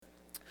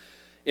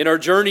In our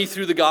journey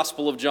through the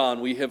Gospel of John,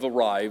 we have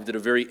arrived at a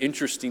very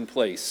interesting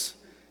place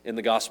in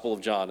the Gospel of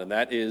John, and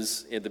that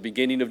is at the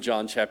beginning of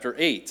John chapter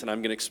 8. And I'm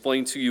going to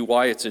explain to you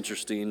why it's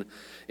interesting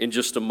in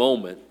just a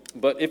moment.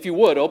 But if you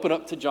would, open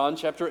up to John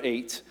chapter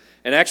 8,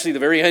 and actually the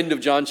very end of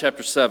John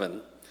chapter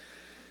 7.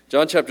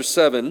 John chapter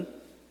 7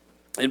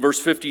 in verse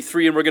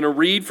 53, and we're going to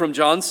read from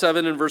John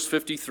 7 and verse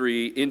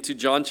 53 into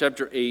John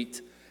chapter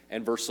 8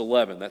 and verse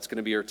 11. That's going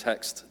to be our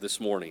text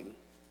this morning.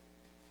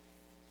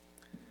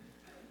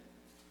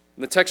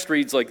 And the text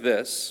reads like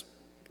this: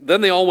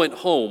 Then they all went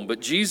home,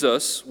 but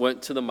Jesus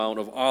went to the Mount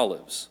of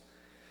Olives.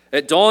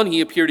 At dawn he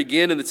appeared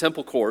again in the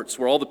temple courts,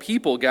 where all the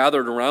people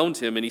gathered around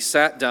him, and he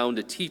sat down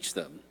to teach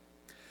them.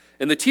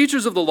 And the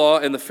teachers of the law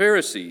and the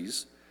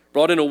Pharisees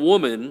brought in a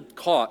woman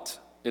caught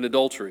in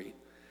adultery.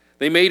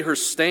 They made her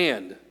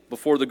stand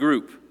before the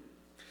group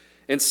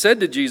and said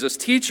to Jesus,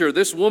 "Teacher,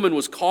 this woman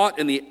was caught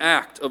in the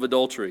act of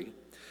adultery.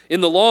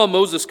 In the law,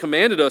 Moses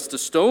commanded us to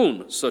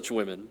stone such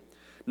women.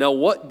 Now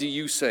what do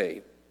you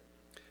say?"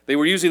 They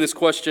were using this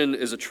question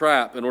as a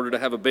trap in order to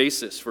have a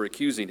basis for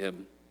accusing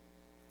him.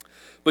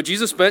 But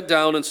Jesus bent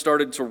down and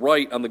started to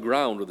write on the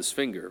ground with his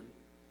finger.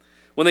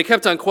 When they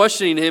kept on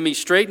questioning him, he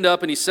straightened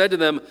up and he said to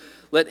them,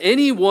 "Let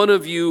any one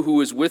of you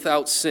who is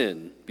without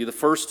sin be the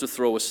first to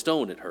throw a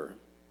stone at her."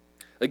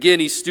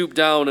 Again he stooped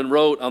down and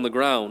wrote on the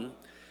ground.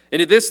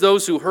 And at this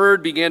those who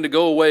heard began to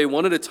go away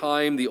one at a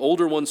time, the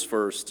older ones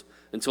first,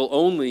 until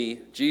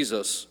only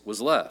Jesus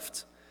was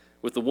left,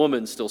 with the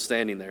woman still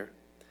standing there.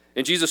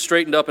 And Jesus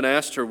straightened up and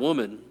asked her,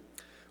 "Woman,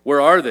 where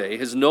are they?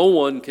 Has no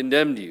one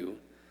condemned you?"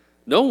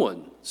 "No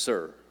one,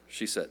 sir,"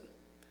 she said.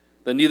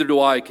 "Then neither do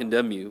I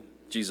condemn you,"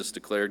 Jesus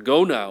declared.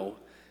 "Go now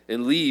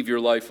and leave your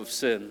life of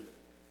sin."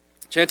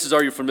 Chances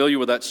are you're familiar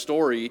with that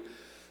story.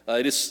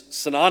 It is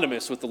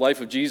synonymous with the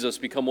life of Jesus,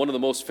 become one of the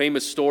most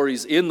famous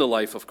stories in the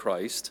life of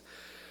Christ.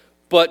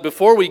 But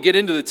before we get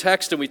into the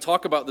text and we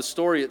talk about the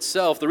story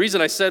itself, the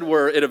reason I said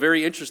we're at a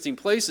very interesting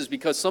place is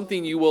because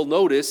something you will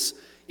notice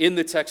in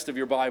the text of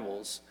your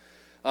Bibles.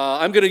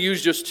 I'm going to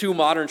use just two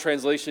modern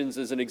translations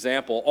as an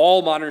example.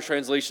 All modern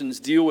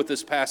translations deal with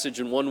this passage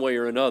in one way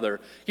or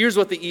another. Here's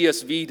what the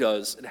ESV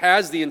does. It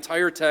has the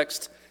entire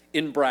text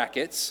in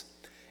brackets,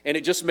 and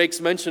it just makes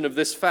mention of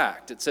this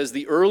fact. It says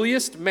the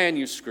earliest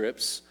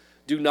manuscripts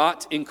do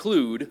not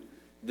include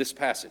this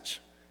passage.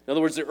 In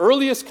other words, the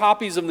earliest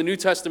copies of the New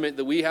Testament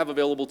that we have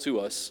available to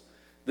us,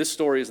 this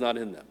story is not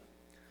in them.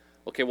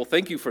 Okay, well,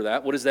 thank you for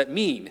that. What does that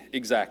mean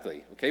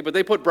exactly? Okay, but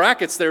they put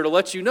brackets there to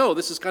let you know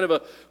this is kind of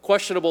a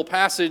questionable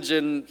passage,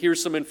 and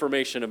here's some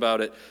information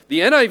about it. The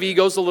NIV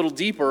goes a little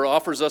deeper,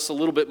 offers us a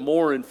little bit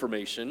more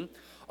information.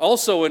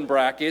 Also in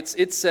brackets,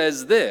 it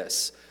says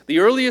this: the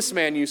earliest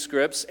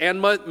manuscripts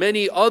and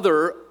many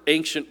other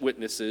ancient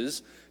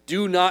witnesses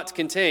do not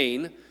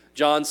contain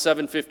John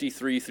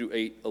 7:53 through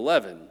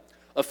 8:11.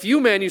 A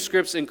few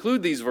manuscripts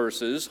include these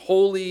verses,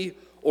 wholly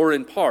or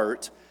in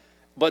part,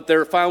 but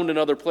they're found in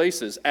other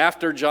places.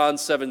 After John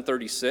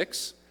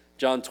 7:36,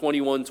 John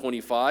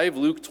 21:25,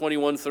 Luke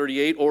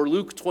 21:38, or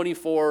Luke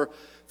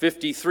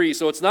 24:53.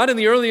 So it's not in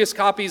the earliest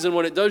copies, and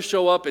when it does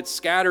show up, it's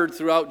scattered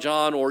throughout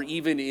John or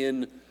even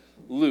in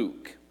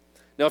Luke.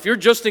 Now, if you're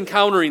just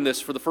encountering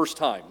this for the first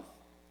time,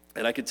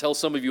 and I can tell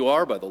some of you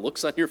are by the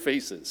looks on your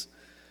faces,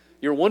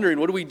 you're wondering,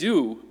 what do we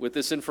do with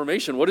this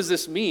information? What does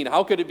this mean?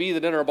 How could it be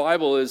that in our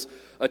Bible is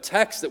a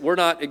text that we're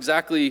not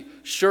exactly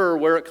sure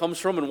where it comes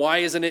from, and why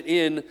isn't it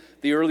in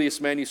the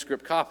earliest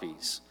manuscript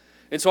copies?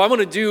 And so I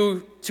want to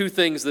do two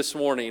things this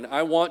morning.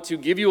 I want to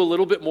give you a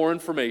little bit more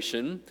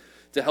information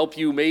to help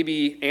you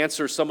maybe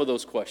answer some of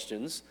those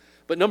questions.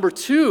 But number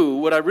two,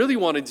 what I really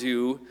want to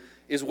do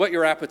is whet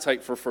your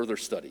appetite for further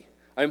study.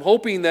 I'm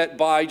hoping that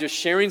by just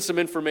sharing some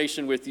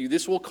information with you,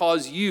 this will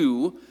cause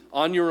you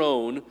on your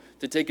own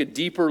to take a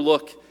deeper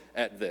look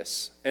at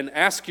this and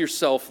ask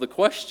yourself the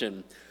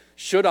question,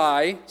 should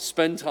I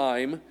spend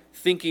time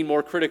thinking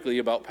more critically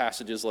about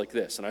passages like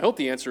this? And I hope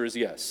the answer is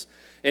yes.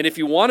 And if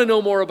you want to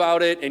know more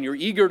about it and you're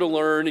eager to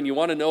learn and you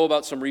want to know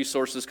about some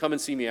resources, come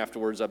and see me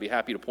afterwards. I'll be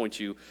happy to point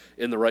you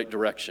in the right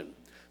direction.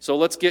 So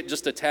let's get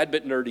just a tad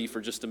bit nerdy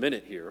for just a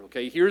minute here,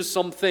 okay? Here's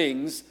some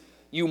things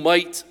you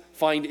might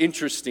find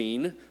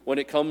interesting when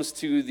it comes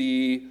to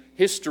the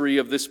history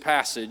of this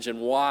passage and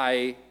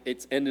why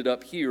it's ended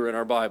up here in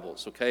our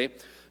Bibles, okay?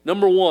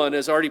 Number one,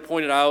 as already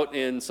pointed out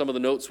in some of the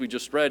notes we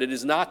just read, it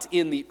is not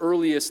in the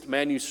earliest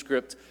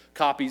manuscript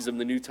copies of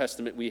the New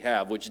Testament we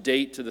have, which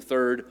date to the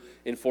 3rd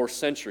and 4th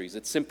centuries.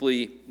 It's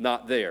simply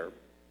not there.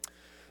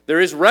 There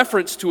is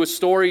reference to a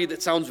story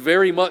that sounds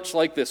very much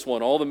like this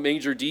one. All the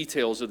major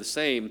details are the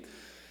same.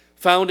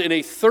 Found in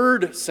a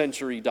 3rd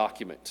century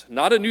document.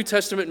 Not a New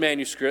Testament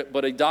manuscript,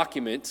 but a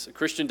document, a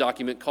Christian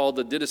document called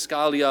the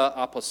Didascalia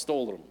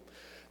Apostolorum.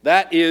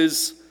 That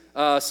is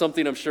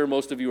something I'm sure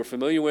most of you are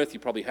familiar with.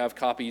 You probably have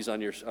copies on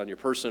your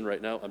person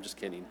right now. I'm just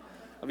kidding.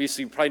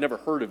 Obviously, you've probably never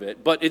heard of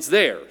it, but it's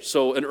there.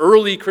 So an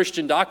early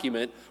Christian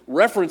document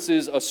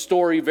references a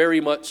story very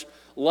much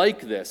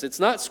like this. It's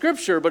not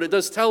scripture, but it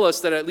does tell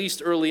us that at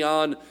least early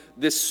on,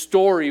 this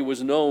story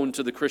was known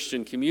to the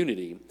Christian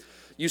community.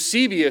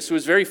 Eusebius, who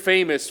is very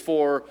famous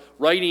for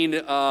writing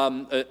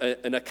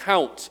an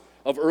account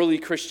of early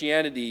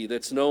Christianity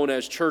that's known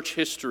as church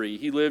history.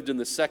 He lived in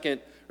the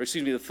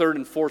third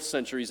and fourth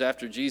centuries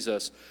after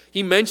Jesus.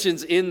 He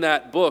mentions in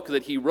that book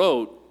that he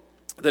wrote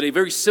that a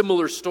very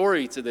similar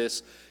story to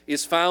this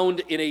is found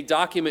in a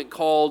document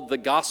called the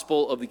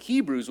Gospel of the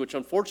Hebrews, which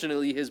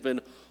unfortunately has been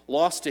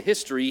lost to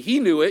history. He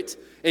knew it,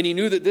 and he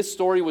knew that this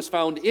story was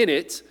found in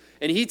it,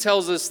 and he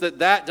tells us that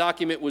that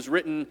document was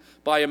written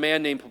by a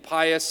man named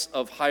Papias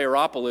of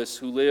Hierapolis,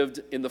 who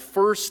lived in the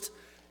 1st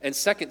and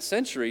 2nd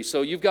century.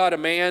 So you've got a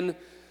man,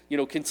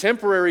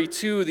 contemporary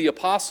to the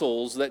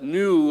apostles that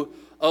knew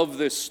of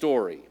this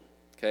story.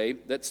 Okay,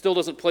 that still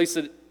doesn't place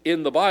it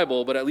in the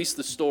Bible, but at least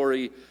the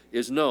story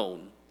is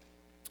known.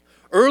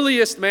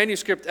 Earliest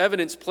manuscript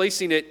evidence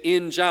placing it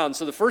in John.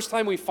 So the first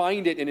time we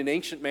find it in an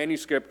ancient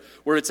manuscript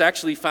where it's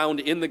actually found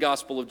in the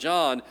Gospel of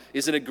John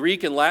is in a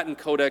Greek and Latin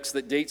codex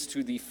that dates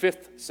to the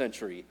 5th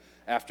century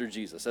after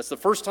Jesus. That's the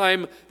first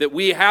time that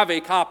we have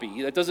a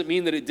copy. That doesn't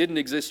mean that it didn't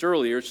exist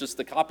earlier. It's just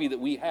the copy that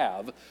we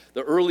have.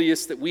 The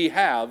earliest that we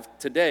have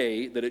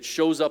today that it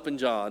shows up in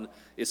John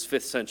is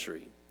 5th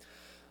century.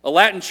 A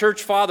Latin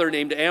church father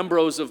named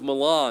Ambrose of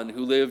Milan,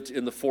 who lived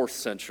in the 4th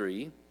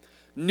century,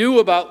 knew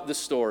about the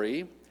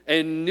story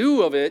and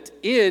knew of it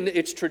in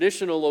its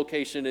traditional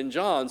location in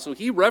John. So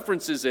he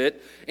references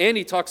it, and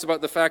he talks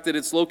about the fact that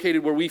it's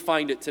located where we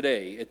find it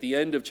today, at the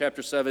end of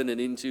chapter 7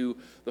 and into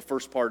the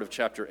first part of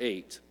chapter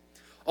 8.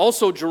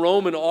 Also,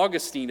 Jerome and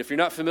Augustine, if you're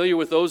not familiar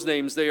with those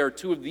names, they are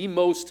two of the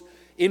most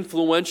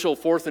influential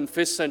 4th and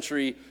 5th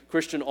century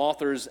Christian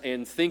authors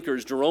and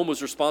thinkers. Jerome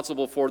was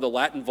responsible for the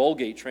Latin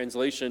Vulgate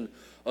translation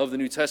of the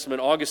New Testament.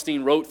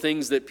 Augustine wrote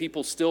things that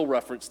people still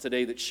reference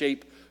today that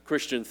shape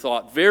Christian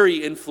thought.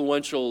 Very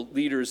influential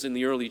leaders in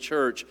the early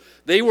church.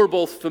 They were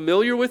both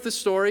familiar with the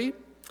story,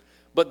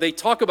 but they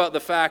talk about the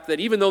fact that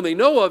even though they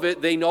know of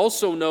it, they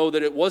also know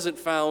that it wasn't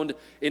found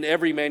in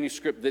every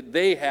manuscript that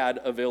they had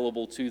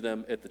available to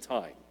them at the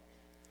time.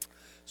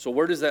 So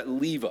where does that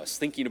leave us,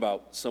 thinking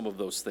about some of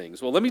those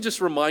things? Well, let me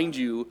just remind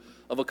you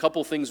of a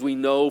couple things we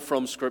know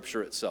from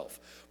Scripture itself.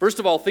 First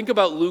of all, think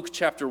about Luke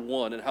chapter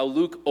 1 and how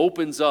Luke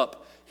opens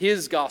up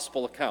his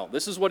gospel account.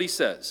 This is what he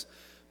says.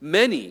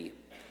 Many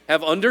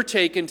have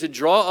undertaken to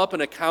draw up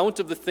an account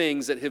of the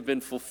things that have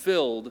been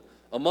fulfilled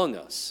among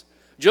us,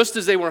 just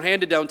as they were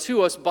handed down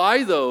to us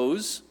by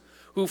those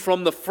who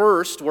from the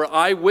first were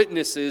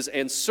eyewitnesses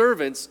and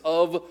servants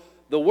of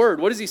the word.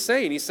 What is he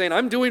saying? He's saying,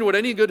 I'm doing what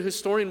any good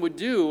historian would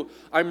do.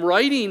 I'm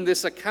writing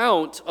this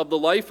account of the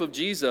life of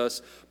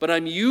Jesus, but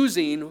I'm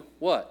using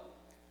what?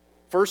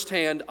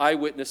 Firsthand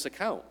eyewitness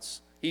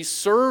accounts. He's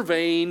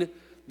surveying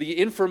the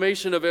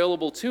information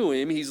available to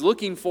him. He's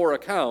looking for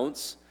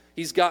accounts.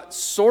 He's got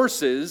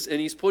sources,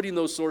 and he's putting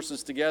those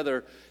sources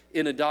together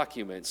in a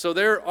document. So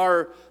there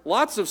are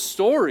lots of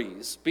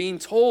stories being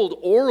told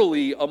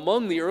orally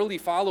among the early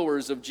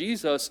followers of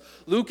Jesus.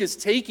 Luke is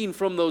taking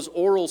from those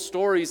oral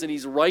stories, and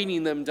he's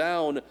writing them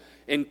down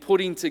and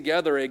putting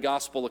together a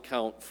gospel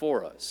account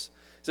for us.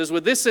 It says,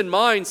 with this in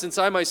mind, since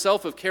I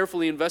myself have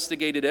carefully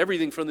investigated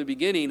everything from the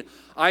beginning,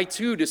 I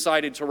too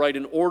decided to write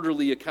an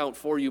orderly account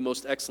for you,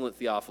 most excellent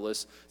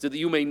Theophilus, so that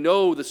you may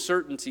know the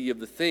certainty of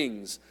the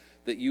things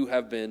that you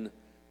have been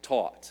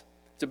taught.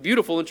 It's a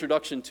beautiful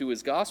introduction to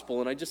his gospel,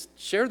 and I just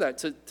share that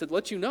to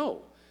let you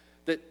know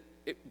that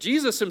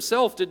Jesus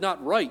himself did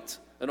not write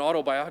an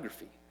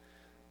autobiography.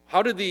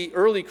 How did the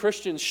early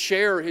Christians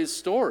share his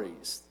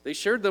stories? They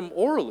shared them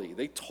orally.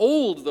 They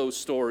told those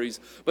stories,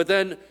 but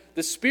then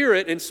the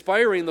Spirit,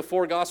 inspiring the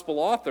 4 gospel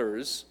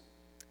authors,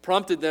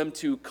 prompted them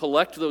to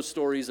collect those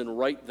stories and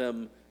write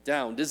them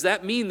down. Does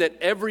that mean that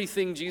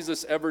everything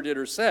Jesus ever did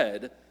or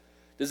said,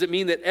 does it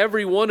mean that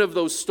every one of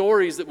those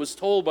stories that was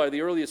told by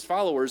the earliest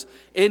followers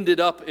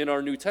ended up in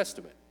our New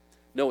Testament?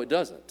 No, it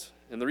doesn't.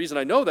 And the reason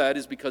I know that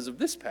is because of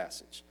this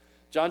passage.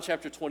 John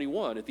chapter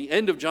 21. At the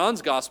end of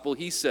John's gospel,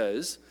 he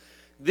says,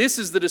 this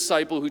is the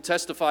disciple who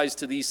testifies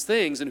to these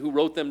things and who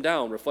wrote them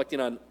down, reflecting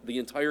on the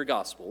entire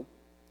gospel.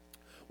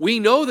 We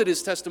know that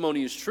his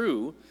testimony is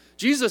true.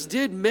 Jesus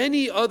did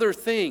many other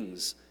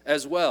things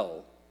as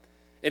well.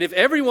 And if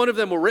every one of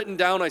them were written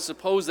down, I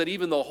suppose that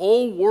even the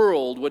whole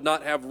world would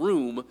not have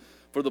room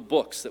for the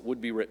books that would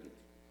be written.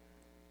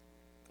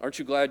 Aren't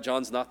you glad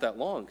John's not that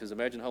long? Because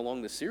imagine how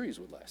long this series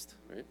would last,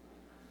 right?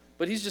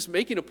 But he's just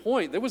making a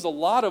point. There was a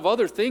lot of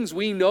other things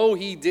we know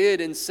he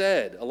did and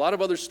said. A lot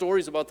of other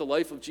stories about the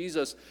life of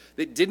Jesus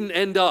that didn't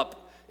end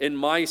up in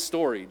my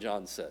story,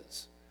 John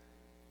says.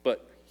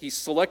 But he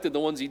selected the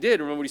ones he did.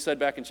 Remember what he said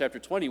back in chapter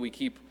 20, we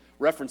keep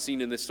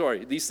referencing in this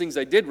story. These things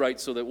I did write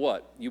so that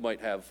what? You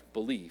might have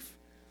belief.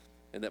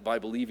 And that by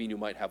believing you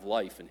might have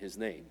life in his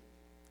name.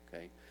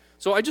 Okay?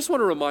 So I just want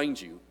to remind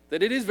you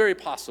that it is very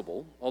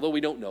possible, although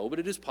we don't know, but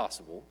it is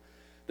possible,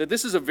 that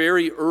this is a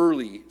very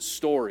early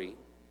story,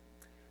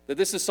 that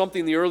this is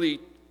something the early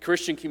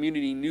Christian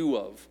community knew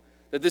of,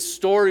 that this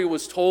story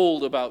was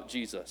told about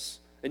Jesus.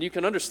 And you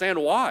can understand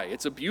why.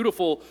 It's a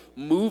beautiful,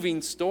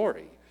 moving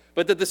story.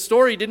 But that the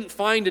story didn't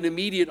find an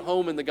immediate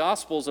home in the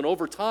Gospels, and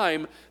over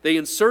time they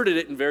inserted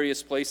it in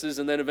various places,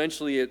 and then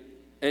eventually it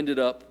ended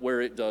up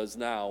where it does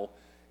now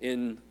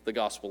in the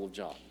Gospel of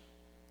John.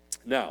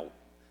 Now,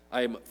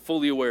 I am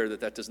fully aware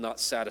that that does not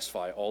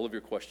satisfy all of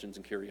your questions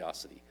and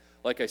curiosity.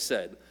 Like I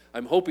said,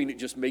 I'm hoping it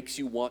just makes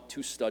you want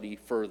to study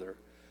further.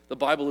 The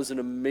Bible is an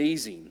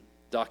amazing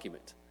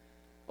document,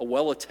 a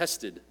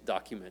well-attested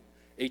document,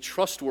 a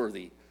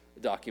trustworthy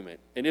document.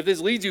 And if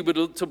this leads you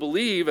to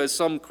believe, as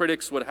some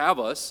critics would have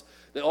us,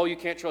 that, oh, you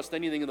can't trust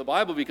anything in the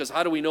Bible because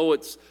how do we know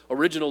it's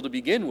original to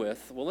begin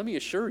with? Well, let me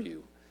assure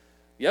you,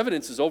 the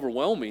evidence is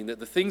overwhelming that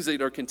the things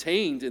that are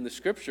contained in the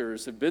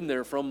Scriptures have been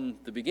there from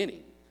the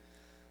beginning.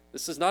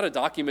 This is not a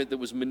document that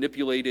was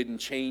manipulated and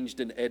changed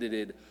and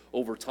edited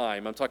over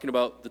time. I'm talking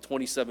about the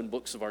 27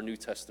 books of our New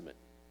Testament.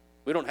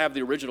 We don't have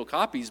the original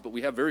copies, but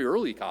we have very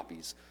early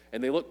copies,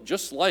 and they look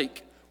just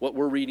like what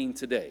we're reading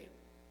today.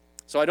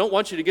 So I don't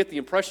want you to get the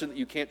impression that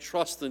you can't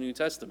trust the New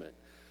Testament.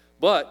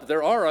 But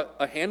there are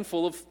a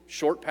handful of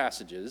short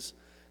passages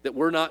that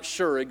we're not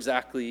sure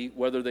exactly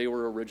whether they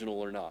were original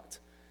or not.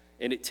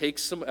 And it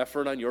takes some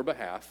effort on your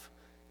behalf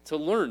to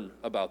learn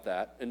about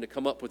that and to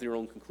come up with your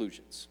own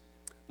conclusions.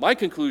 My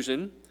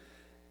conclusion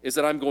is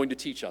that I'm going to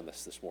teach on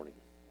this morning.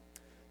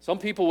 Some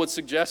people would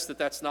suggest that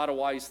that's not a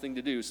wise thing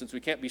to do. Since we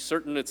can't be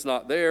certain it's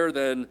not there,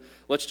 then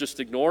let's just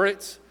ignore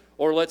it.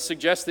 Or let's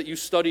suggest that you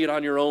study it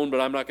on your own, but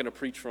I'm not going to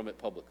preach from it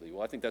publicly.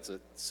 Well, I think that's a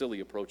silly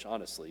approach,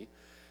 honestly.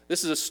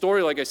 This is a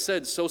story, like I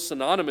said, so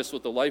synonymous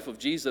with the life of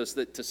Jesus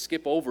that to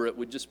skip over it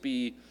would just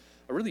be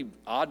a really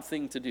odd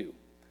thing to do.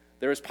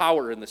 There is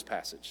power in this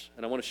passage,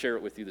 and I want to share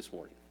it with you this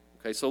morning.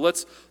 Okay, so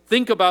let's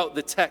think about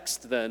the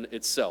text then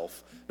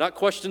itself. Not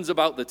questions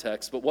about the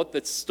text, but what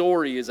the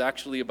story is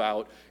actually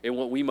about and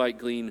what we might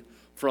glean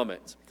from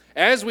it.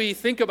 As we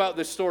think about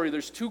this story,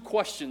 there's two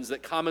questions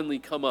that commonly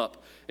come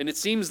up, and it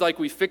seems like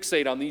we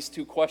fixate on these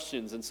two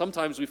questions, and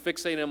sometimes we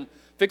fixate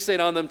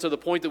on them to the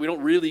point that we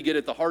don't really get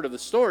at the heart of the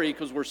story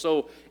because we're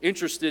so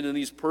interested in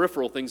these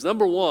peripheral things.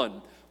 Number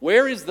one,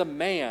 where is the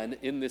man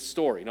in this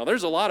story? Now,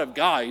 there's a lot of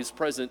guys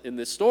present in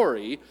this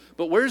story,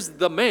 but where's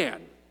the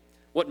man?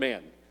 What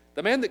man?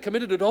 The man that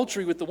committed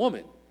adultery with the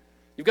woman.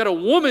 You've got a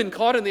woman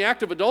caught in the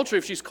act of adultery.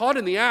 If she's caught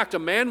in the act, a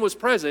man was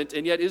present,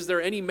 and yet is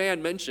there any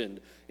man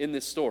mentioned in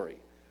this story?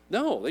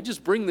 No, they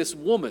just bring this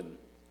woman.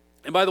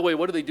 And by the way,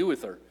 what do they do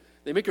with her?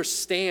 They make her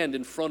stand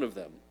in front of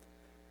them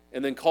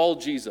and then call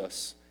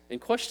Jesus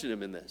and question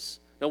him in this.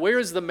 Now, where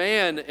is the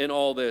man in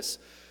all this?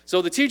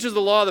 So the teachers of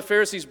the law, the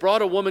Pharisees,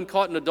 brought a woman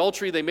caught in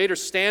adultery. They made her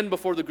stand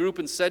before the group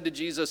and said to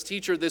Jesus,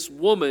 "Teacher, this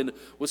woman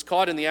was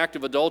caught in the act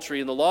of adultery.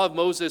 In the law of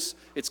Moses,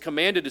 it's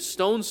commanded to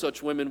stone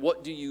such women.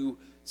 What do you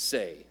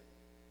say?"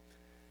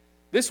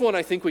 This one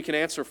I think we can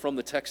answer from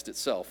the text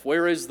itself.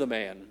 Where is the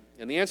man?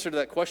 And the answer to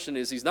that question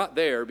is he's not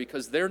there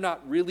because they're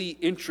not really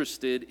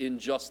interested in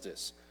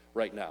justice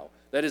right now.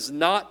 That is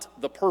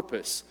not the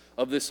purpose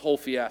of this whole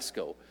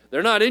fiasco.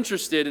 They're not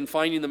interested in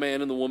finding the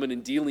man and the woman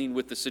and dealing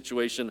with the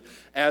situation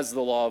as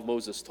the law of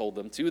Moses told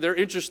them to. They're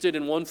interested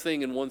in one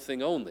thing and one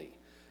thing only.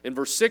 In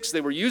verse 6,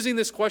 they were using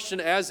this question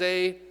as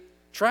a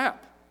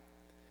trap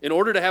in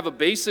order to have a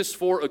basis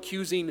for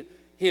accusing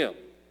him.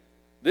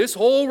 This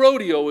whole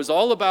rodeo is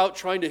all about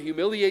trying to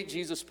humiliate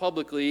Jesus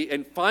publicly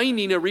and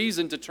finding a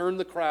reason to turn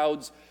the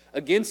crowds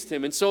against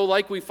him. And so,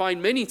 like we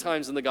find many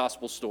times in the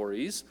gospel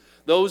stories,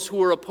 those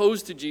who are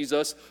opposed to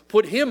Jesus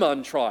put him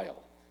on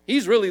trial.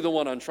 He's really the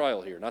one on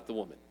trial here, not the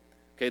woman.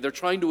 Okay, they're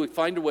trying to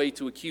find a way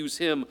to accuse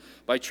him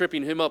by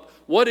tripping him up.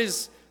 What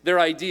is their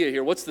idea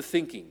here? What's the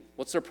thinking?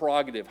 What's their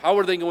prerogative? How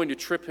are they going to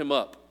trip him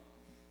up?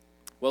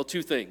 Well,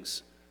 two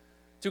things.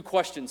 Two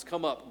questions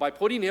come up. By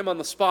putting him on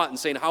the spot and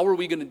saying, how are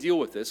we going to deal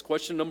with this?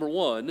 Question number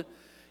one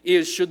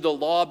is, should the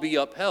law be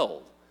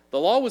upheld? The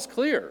law was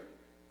clear.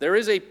 There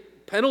is a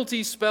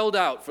penalty spelled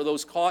out for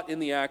those caught in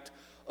the act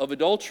of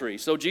adultery.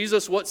 So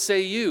Jesus, what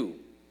say you?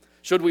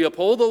 Should we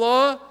uphold the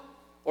law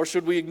or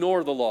should we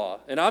ignore the law?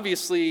 And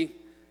obviously,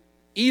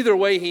 either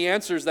way he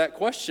answers that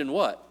question,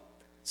 what?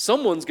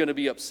 Someone's going to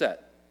be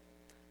upset.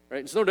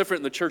 Right? It's no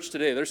different in the church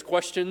today. There's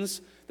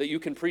questions that you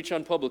can preach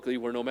on publicly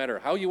where no matter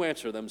how you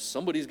answer them,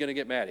 somebody's going to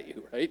get mad at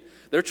you, right?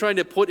 They're trying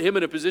to put him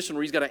in a position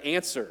where he's got to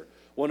answer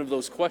one of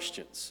those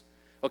questions.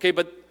 Okay,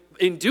 but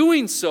in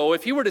doing so,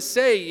 if he were to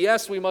say,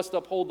 yes, we must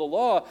uphold the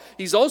law,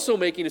 he's also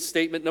making a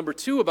statement, number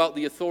two, about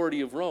the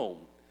authority of Rome.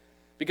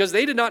 Because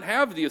they did not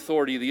have the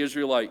authority of the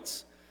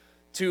Israelites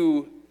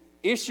to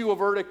issue a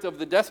verdict of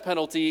the death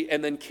penalty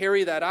and then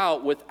carry that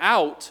out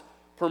without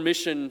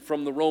permission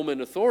from the Roman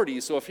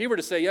authorities. So if he were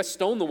to say, yes,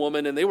 stone the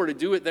woman, and they were to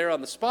do it there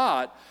on the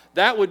spot,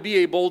 that would be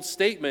a bold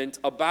statement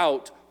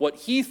about what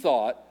he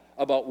thought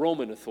about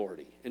Roman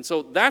authority. And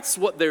so that's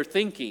what they're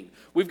thinking.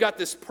 We've got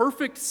this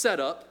perfect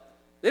setup.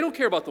 They don't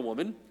care about the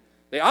woman.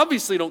 They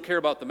obviously don't care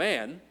about the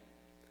man.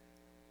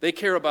 They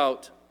care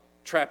about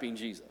trapping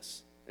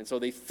Jesus. And so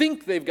they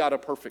think they've got a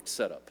perfect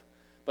setup.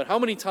 But how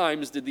many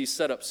times did these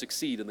setups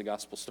succeed in the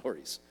gospel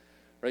stories?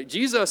 Right?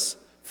 Jesus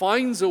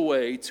finds a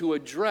way to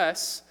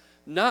address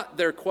not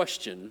their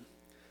question,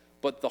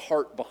 but the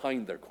heart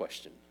behind their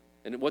question.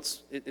 And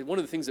one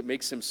of the things that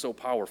makes him so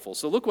powerful.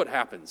 So look what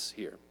happens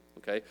here,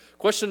 okay?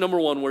 Question number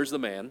 1, where's the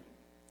man?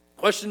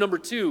 Question number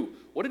 2,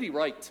 what did he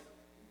write?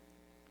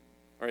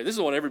 All right, this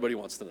is what everybody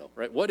wants to know,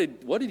 right? What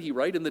did he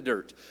write in the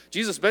dirt?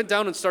 Jesus bent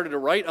down and started to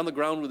write on the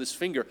ground with his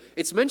finger.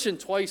 It's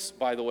mentioned twice,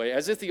 by the way,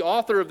 as if the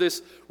author of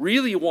this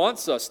really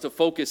wants us to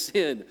focus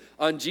in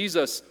on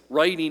Jesus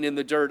writing in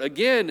the dirt.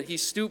 Again, he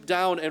stooped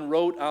down and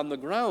wrote on the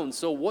ground.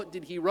 So what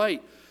did he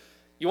write?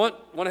 You want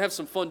to have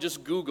some fun,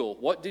 just Google,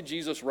 what did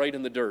Jesus write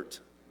in the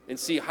dirt? And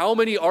see how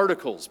many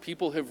articles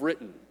people have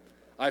written.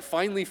 I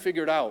finally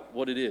figured out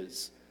what it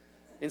is.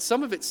 And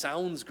some of it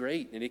sounds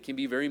great, and it can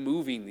be very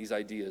moving, these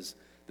ideas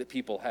that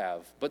people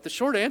have. But the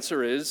short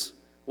answer is,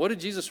 what did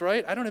Jesus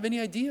write? I don't have any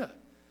idea.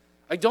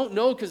 I don't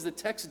know because the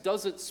text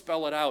doesn't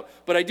spell it out.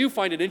 But I do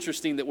find it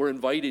interesting that we're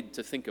invited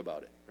to think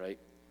about it, right?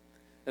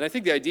 And I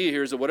think the idea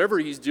here is that whatever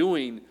he's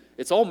doing,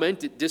 it's all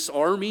meant at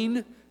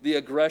disarming the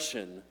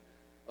aggression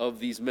of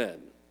these men.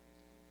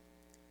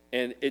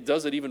 And it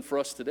does it even for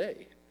us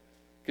today.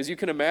 Because you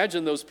can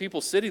imagine those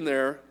people sitting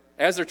there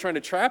as they're trying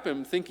to trap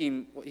him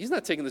thinking, well, he's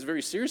not taking this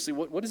very seriously.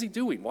 What is he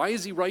doing? Why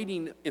is he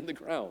writing in the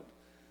ground?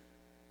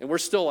 And we're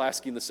still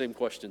asking the same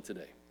question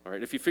today. All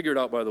right, if you figure it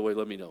out, by the way,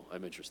 let me know.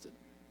 I'm interested.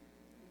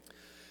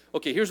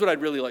 Okay, here's what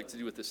I'd really like to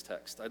do with this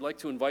text. I'd like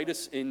to invite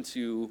us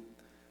into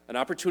an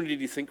opportunity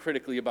to think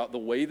critically about the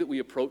way that we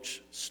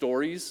approach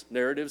stories,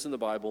 narratives in the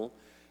Bible,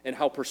 and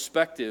how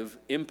perspective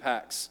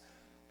impacts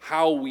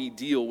how we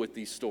deal with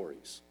these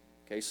stories.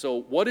 Okay,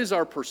 so what is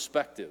our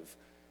perspective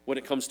when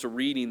it comes to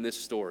reading this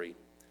story?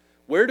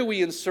 Where do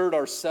we insert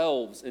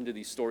ourselves into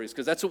these stories?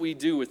 Because that's what we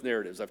do with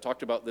narratives. I've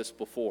talked about this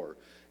before.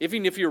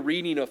 Even if you're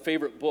reading a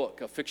favorite book,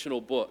 a fictional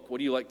book, what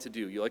do you like to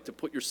do? You like to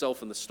put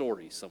yourself in the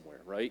story somewhere,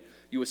 right?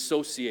 You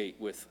associate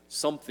with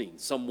something,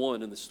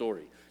 someone in the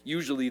story,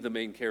 usually the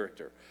main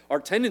character.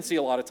 Our tendency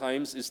a lot of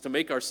times is to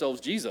make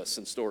ourselves Jesus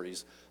in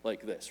stories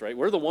like this, right?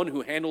 We're the one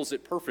who handles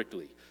it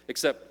perfectly,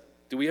 except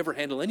do we ever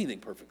handle anything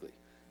perfectly?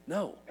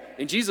 No.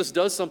 And Jesus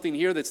does something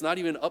here that's not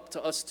even up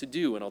to us to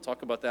do, and I'll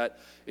talk about that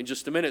in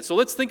just a minute. So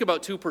let's think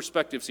about 2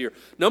 perspectives here.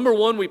 Number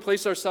 1, we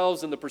place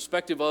ourselves in the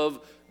perspective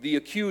of the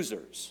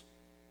accusers.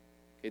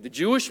 Okay, the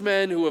Jewish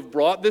men who have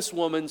brought this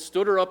woman,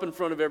 stood her up in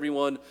front of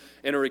everyone,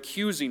 and are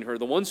accusing her,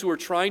 the ones who are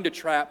trying to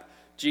trap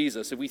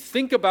Jesus. If we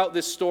think about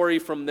this story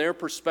from their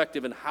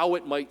perspective and how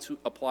it might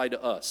apply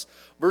to us.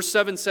 Verse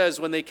 7 says,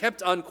 when they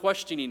kept on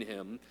questioning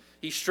him,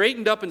 he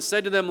straightened up and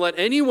said to them, let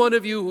any one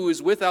of you who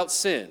is without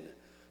sin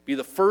be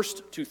the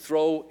first to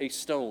throw a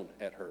stone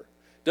at her.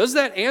 Does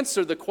that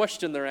answer the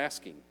question they're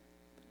asking?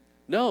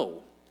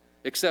 No,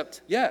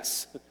 except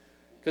yes,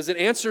 because it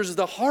answers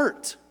the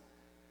heart.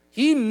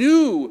 He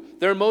knew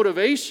their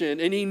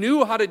motivation, and he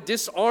knew how to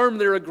disarm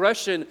their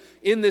aggression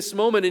in this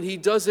moment, and he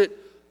does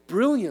it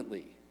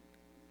brilliantly.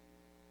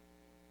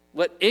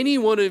 Let any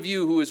one of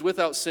you who is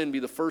without sin be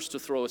the first to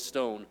throw a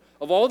stone.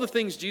 Of all the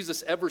things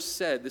Jesus ever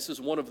said, this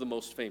is one of the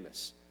most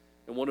famous,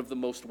 and one of the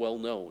most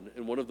well-known,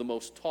 and one of the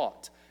most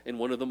taught, and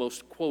one of the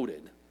most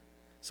quoted.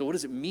 So what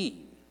does it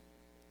mean?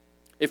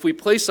 If we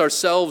place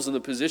ourselves in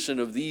the position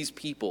of these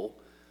people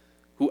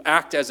who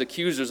act as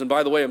accusers, and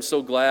by the way, I'm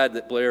so glad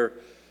that Blair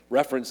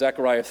referenced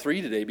Zechariah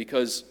 3 today,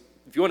 because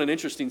if you want an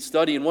interesting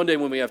study, and one day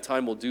when we have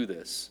time we'll do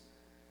this,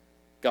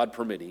 God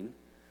permitting,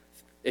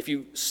 if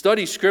you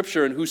study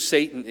Scripture and who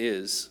Satan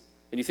is,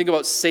 and you think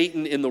about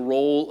Satan in the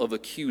role of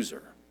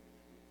accuser,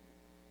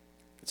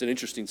 it's an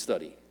interesting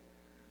study.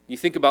 You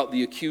think about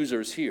the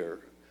accusers here,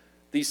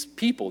 these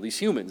people, these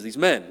humans, these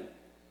men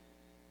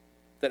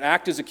that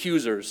act as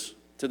accusers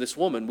to this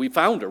woman. We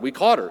found her. We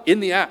caught her in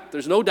the act.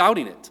 There's no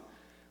doubting it.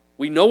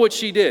 We know what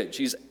she did.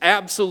 She's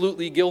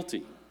absolutely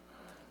guilty.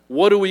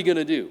 What are we going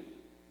to do?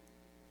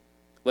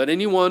 Let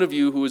any one of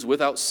you who is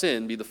without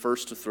sin be the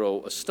first to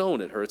throw a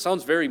stone at her. It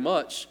sounds very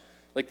much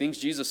like things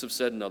Jesus have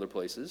said in other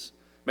places.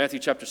 Matthew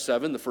chapter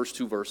 7, the first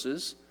 2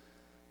 verses.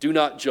 Do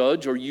not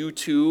judge, or you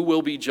too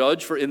will be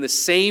judged. For in the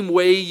same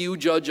way you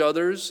judge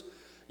others,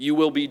 you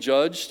will be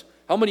judged.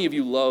 How many of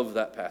you love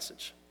that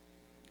passage?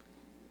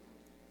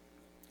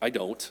 I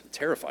don't. It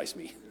terrifies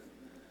me.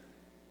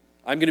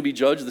 I'm going to be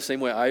judged the same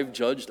way I've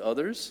judged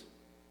others.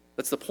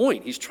 That's the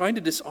point. He's trying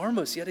to disarm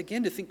us yet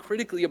again to think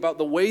critically about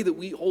the way that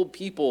we hold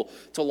people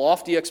to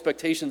lofty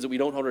expectations that we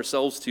don't hold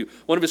ourselves to.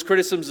 One of his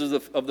criticisms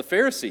of the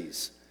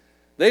Pharisees,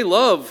 they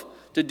love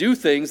to do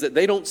things that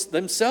they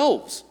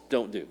themselves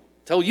don't do.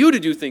 Tell you to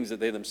do things that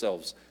they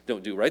themselves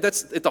don't do, right?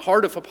 That's at the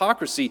heart of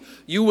hypocrisy.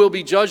 You will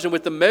be judged, and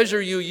with the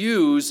measure you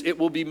use, it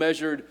will be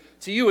measured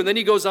to you. And then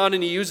he goes on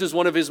and he uses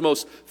one of his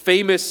most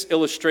famous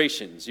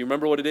illustrations. You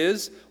remember what it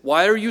is?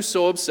 Why are you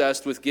so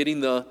obsessed with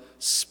getting the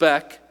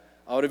speck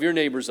out of your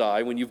neighbor's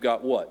eye when you've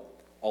got what?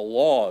 A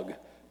log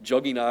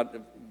jutting out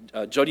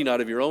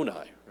of your own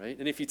eye, right?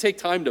 And if you take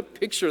time to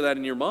picture that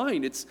in your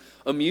mind, it's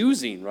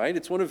amusing, right?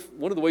 It's one of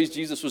the ways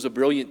Jesus was a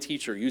brilliant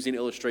teacher, using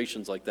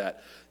illustrations like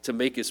that to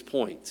make his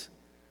point.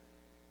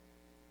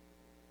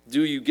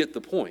 Do you get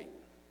the point?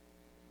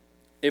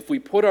 If we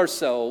put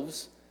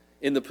ourselves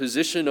in the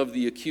position of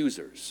the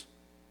accusers,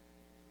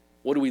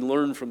 what do we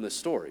learn from this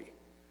story?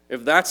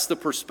 if that's the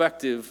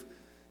perspective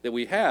that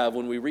we have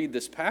when we read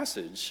this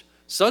passage,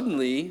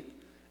 suddenly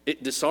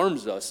it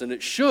disarms us, and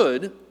it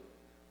should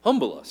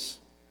humble us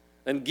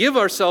and give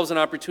ourselves an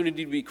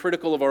opportunity to be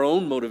critical of our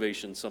own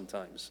motivations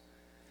sometimes.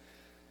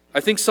 I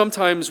think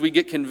sometimes we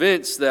get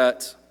convinced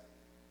that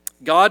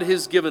God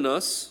has given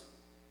us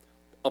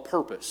a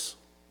purpose,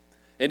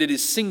 and it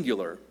is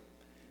singular,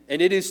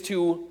 and it is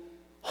to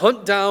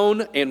hunt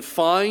down and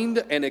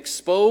find and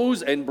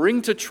expose and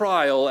bring to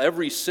trial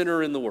every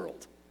sinner in the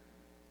world.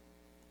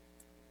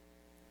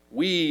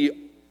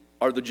 We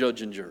are the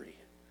judge and jury.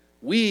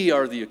 We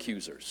are the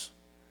accusers.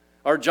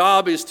 Our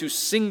job is to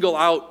single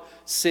out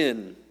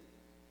sin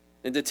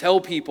and to tell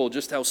people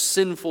just how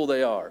sinful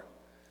they are.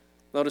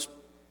 Notice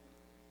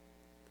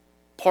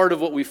part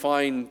of what we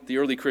find the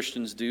early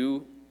Christians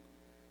do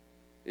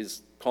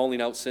is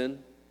calling out sin.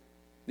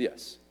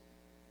 Yes.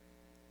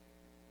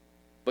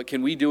 But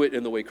can we do it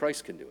in the way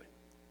Christ can do it?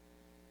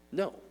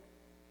 No.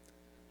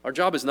 Our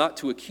job is not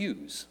to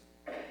accuse.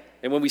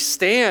 And when we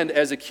stand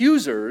as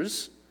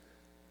accusers,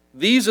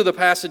 these are the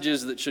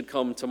passages that should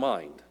come to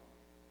mind.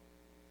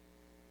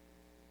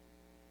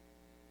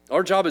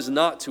 Our job is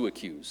not to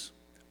accuse.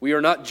 We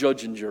are not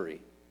judge and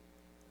jury.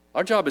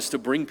 Our job is to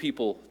bring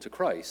people to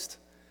Christ.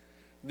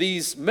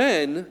 These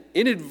men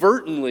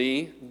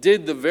inadvertently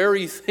did the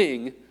very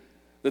thing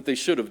that they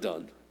should have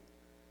done.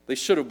 They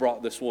should have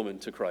brought this woman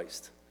to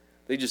Christ.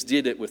 They just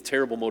did it with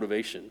terrible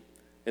motivation.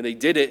 And they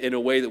did it in a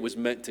way that was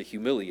meant to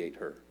humiliate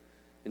her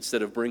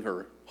instead of bring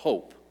her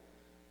hope.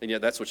 And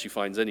yet that's what she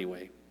finds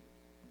anyway.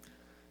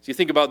 So you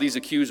think about these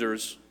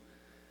accusers.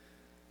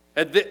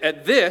 At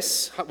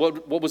this,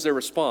 what was their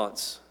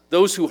response?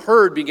 Those who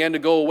heard began to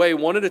go away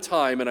one at a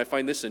time, and I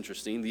find this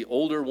interesting, the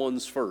older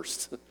ones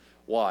first.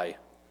 Why?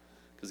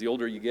 Because the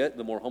older you get,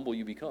 the more humble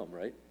you become,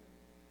 right?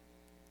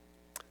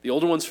 The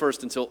older ones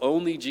first until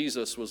only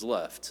Jesus was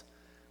left,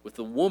 with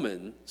the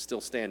woman still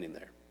standing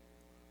there.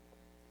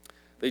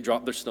 They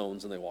dropped their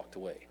stones and they walked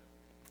away.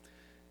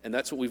 And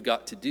that's what we've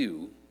got to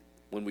do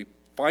when we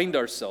find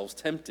ourselves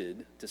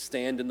tempted to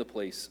stand in the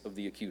place of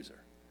the accuser.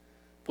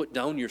 Put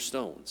down your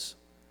stones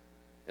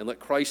and let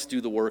Christ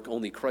do the work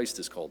only Christ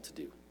is called to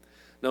do.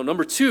 Now,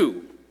 number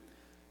two,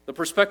 the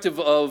perspective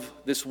of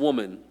this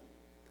woman,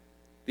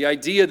 the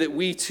idea that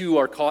we too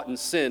are caught in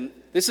sin.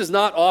 This is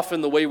not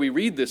often the way we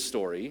read this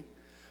story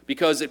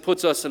because it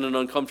puts us in an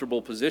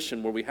uncomfortable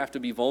position where we have to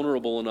be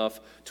vulnerable enough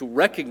to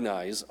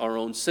recognize our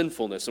own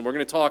sinfulness. And we're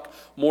going to talk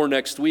more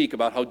next week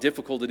about how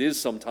difficult it is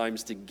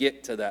sometimes to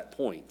get to that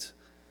point.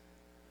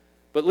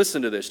 But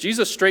listen to this.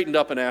 Jesus straightened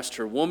up and asked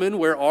her, "Woman,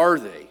 where are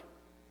they?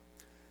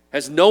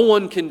 Has no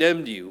one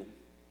condemned you?"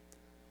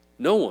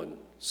 "No one,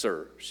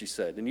 sir," she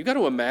said. And you've got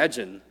to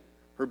imagine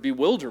her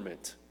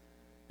bewilderment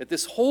at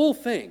this whole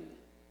thing.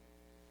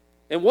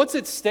 And what's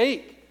at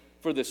stake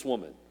for this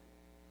woman?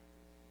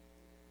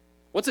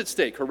 What's at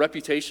stake? Her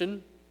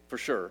reputation, for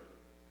sure.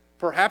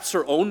 Perhaps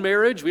her own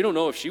marriage. We don't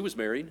know if she was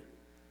married.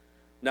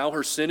 Now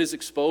her sin is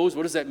exposed.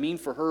 What does that mean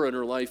for her in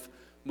her life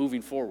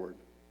moving forward?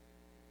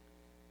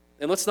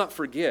 And let's not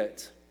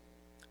forget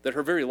that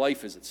her very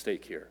life is at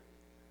stake here.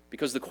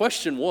 Because the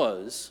question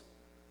was,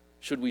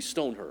 should we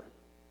stone her?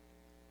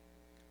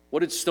 What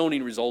did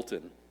stoning result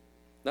in?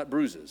 Not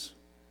bruises,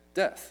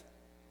 death.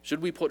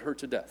 Should we put her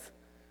to death?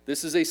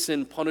 This is a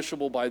sin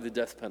punishable by the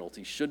death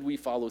penalty. Should we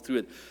follow through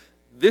it?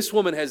 This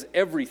woman has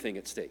everything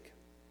at stake.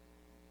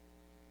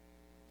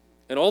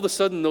 And all of a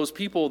sudden, those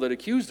people that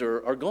accused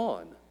her are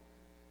gone.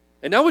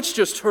 And now it's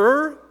just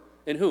her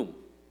and whom?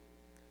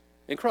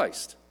 And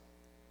Christ.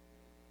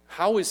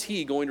 How is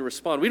he going to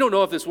respond? We don't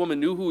know if this woman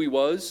knew who he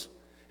was,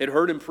 had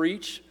heard him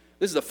preach.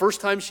 This is the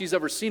first time she's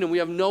ever seen him. We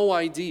have no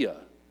idea.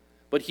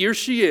 But here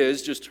she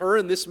is, just her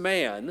and this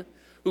man,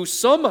 who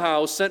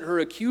somehow sent her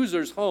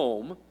accusers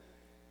home,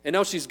 and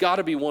now she's got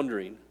to be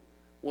wondering,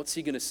 what's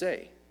he going to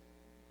say?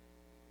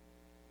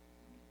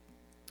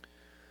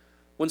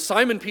 When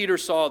Simon Peter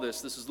saw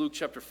this is Luke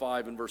chapter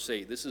 5 and verse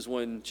 8. This is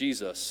when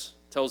Jesus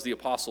tells the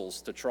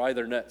apostles to try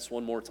their nets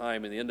one more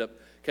time, and they end up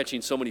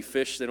catching so many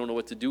fish they don't know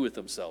what to do with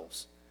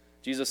themselves.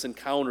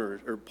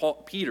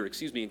 Peter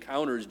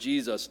encounters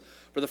Jesus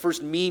for the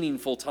first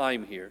meaningful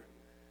time here.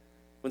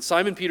 When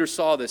Simon Peter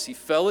saw this, he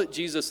fell at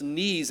Jesus'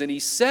 knees and he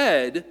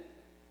said,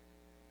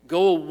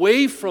 "Go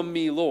away from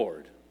me,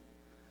 Lord.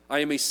 I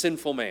am a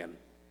sinful man."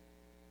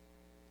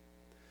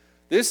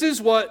 This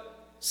is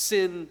what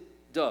sin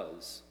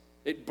does.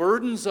 It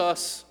burdens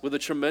us with a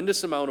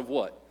tremendous amount of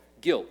what?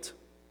 Guilt.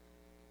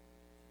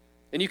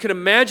 And you can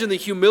imagine the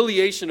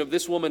humiliation of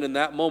this woman in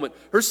that moment.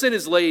 Her sin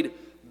is laid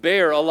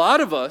bare. A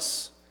lot of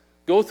us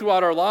go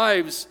throughout our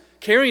lives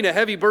carrying a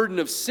heavy burden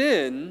of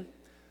sin,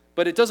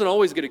 but it doesn't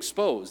always get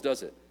exposed,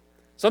 does it?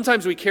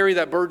 Sometimes we carry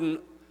that burden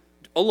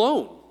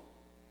alone.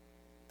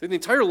 Through the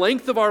entire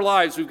length of our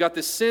lives, we've got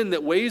this sin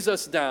that weighs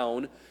us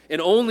down, and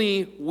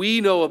only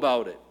we know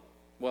about it.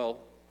 Well,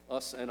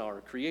 us and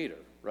our Creator,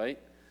 right?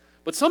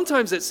 But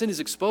sometimes that sin is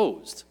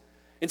exposed.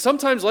 And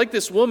sometimes, like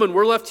this woman,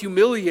 we're left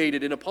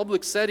humiliated in a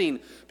public setting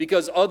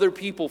because other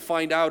people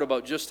find out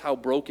about just how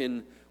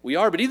broken we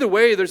are. But either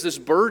way, there's this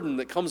burden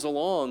that comes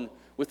along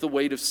with the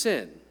weight of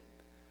sin.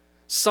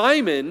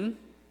 Simon,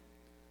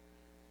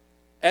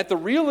 at the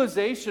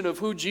realization of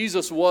who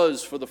Jesus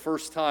was for the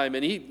first time,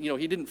 and he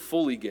didn't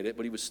fully get it,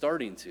 but he was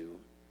starting to.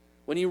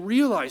 When he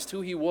realized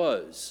who he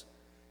was,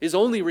 his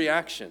only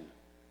reaction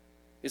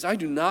is, I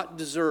do not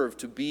deserve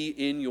to be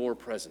in your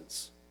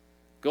presence.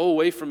 Go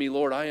away from me,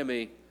 Lord, I am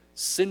a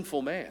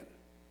sinful man.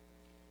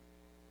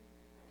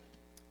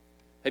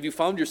 Have you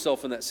found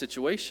yourself in that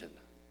situation?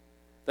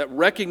 That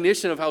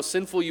recognition of how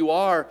sinful you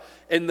are,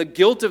 and the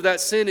guilt of that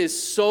sin is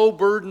so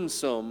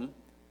burdensome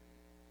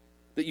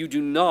that you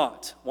do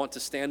not want to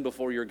stand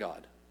before your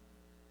God.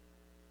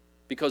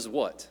 Because of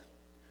what?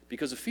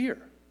 Because of fear.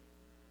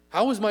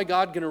 How is my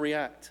God going to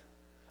react?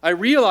 I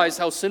realize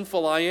how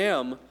sinful I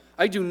am.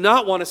 I do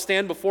not want to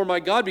stand before my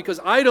God because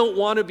I don't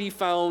want to be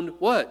found,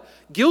 what?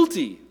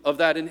 Guilty of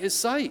that in His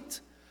sight.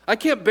 I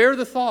can't bear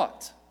the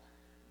thought.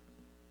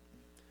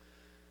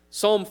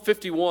 Psalm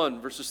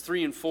 51, verses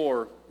 3 and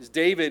 4, is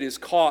David is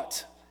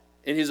caught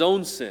in his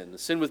own sin, the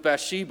sin with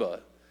Bathsheba.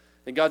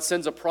 And God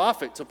sends a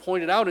prophet to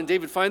point it out, and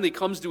David finally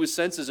comes to his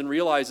senses and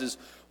realizes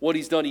what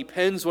he's done. He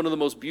pens one of the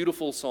most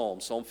beautiful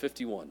psalms, Psalm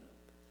 51.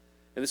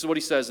 And this is what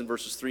he says in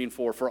verses 3 and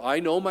 4. For I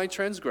know my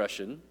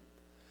transgression,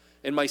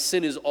 and my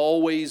sin is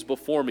always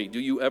before me. Do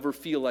you ever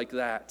feel like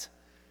that?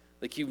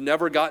 Like you've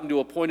never gotten to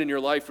a point in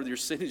your life where your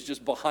sin is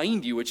just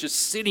behind you. It's just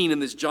sitting in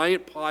this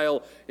giant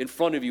pile in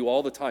front of you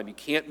all the time. You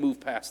can't move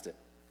past it.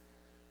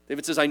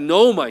 David says, I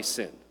know my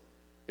sin.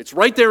 It's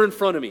right there in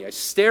front of me. I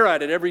stare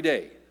at it every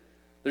day.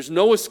 There's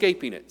no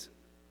escaping it.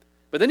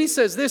 But then he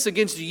says this,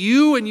 against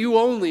you and you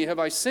only have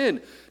I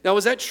sinned. Now,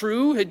 is that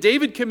true? Had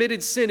David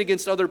committed sin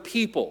against other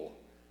people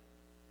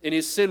in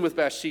his sin with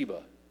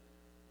Bathsheba?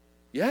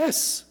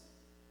 Yes.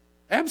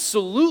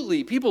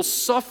 Absolutely. People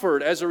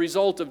suffered as a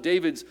result of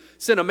David's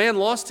sin. A man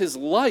lost his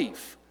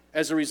life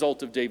as a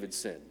result of David's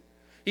sin.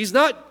 He's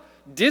not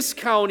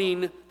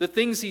discounting the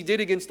things he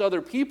did against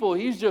other people.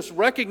 He's just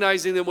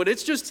recognizing that when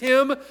it's just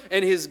him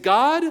and his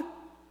God,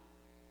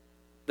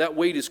 that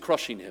weight is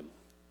crushing him.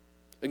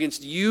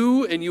 Against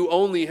you and you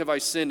only have I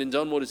sinned and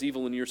done what is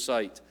evil in your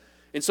sight.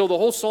 And so the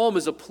whole psalm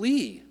is a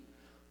plea.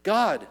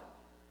 God,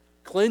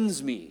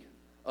 cleanse me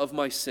of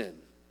my sin.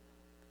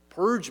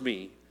 Purge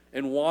me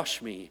and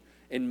wash me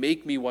and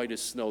make me white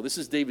as snow. This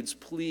is David's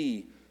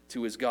plea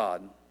to his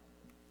God.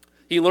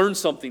 He learned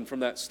something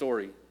from that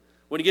story.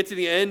 When you get to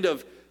the end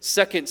of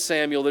 2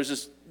 Samuel, there's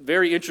this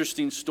very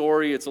interesting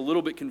story. It's a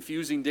little bit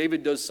confusing.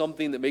 David does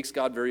something that makes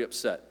God very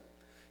upset.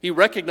 He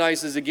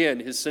recognizes again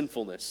his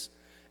sinfulness,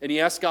 and he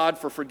asks God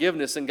for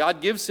forgiveness, and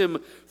God gives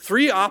him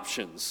 3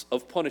 options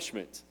of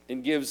punishment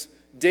and gives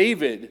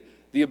David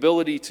the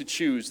ability to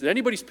choose. Did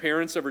anybody's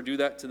parents ever do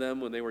that to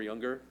them when they were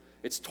younger?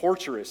 It's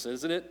torturous,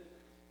 isn't it?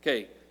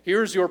 Okay,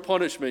 here's your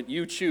punishment,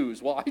 you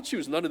choose. Well, I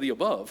choose none of the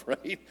above,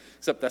 right?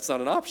 Except that's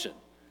not an option.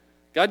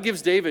 God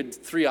gives David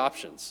 3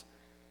 options.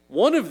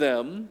 One of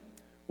them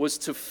was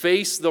to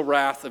face the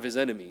wrath of his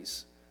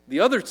enemies. The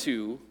other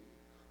 2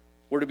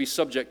 were to be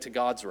subject to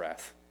God's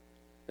wrath.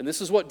 And this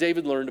is what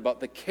David learned about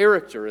the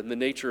character and the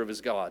nature of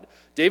his God.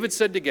 David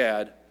said to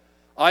Gad,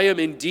 I am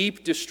in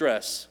deep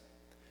distress.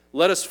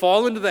 Let us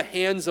fall into the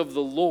hands of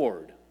the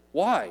Lord.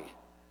 Why?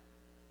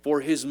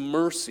 For His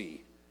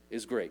mercy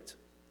is great.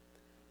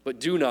 But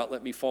do not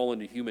let me fall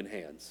into human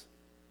hands.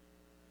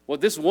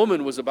 What this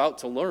woman was about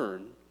to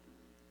learn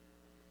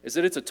is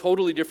that it's a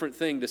totally different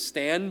thing to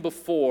stand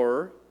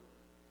before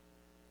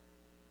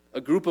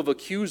a group of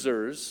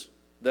accusers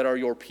that are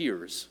your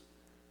peers,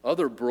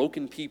 other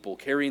broken people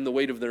carrying the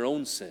weight of their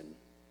own sin.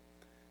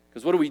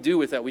 Because what do we do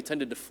with that? We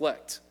tend to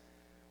deflect.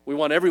 We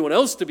want everyone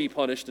else to be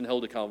punished and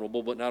held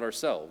accountable, but not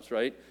ourselves,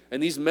 right?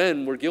 And these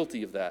men were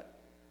guilty of that.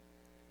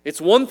 It's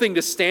one thing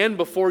to stand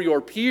before your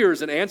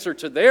peers and answer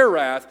to their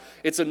wrath.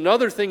 It's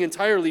another thing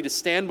entirely to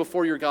stand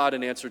before your God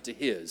and answer to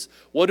His.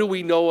 What do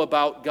we know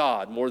about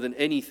God more than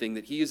anything?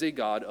 That He is a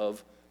God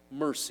of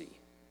mercy.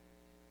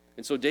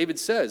 And so David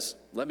says,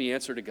 let me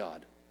answer to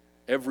God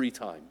every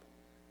time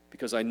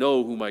because I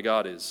know who my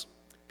God is.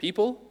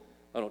 People,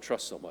 I don't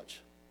trust so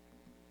much.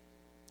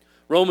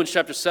 Romans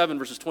chapter 7,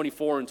 verses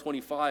 24 and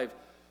 25,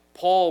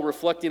 Paul,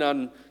 reflecting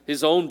on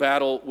his own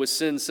battle with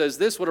sin, says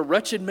this, what a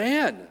wretched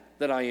man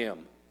that I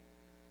am.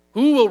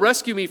 Who will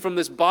rescue me from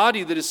this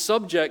body that is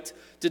subject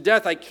to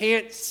death? I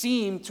can't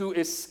seem to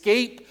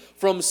escape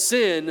from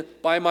sin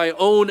by my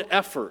own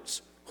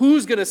efforts.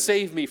 Who's going to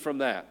save me from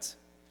that?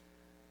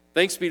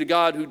 Thanks be to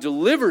God who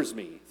delivers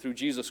me through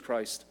Jesus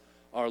Christ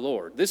our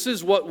Lord. This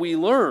is what we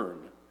learn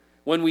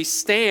when we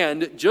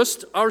stand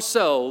just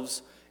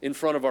ourselves in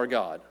front of our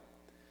God.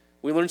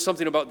 We learn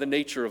something about the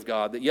nature of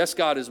God, that yes,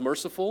 God is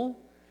merciful,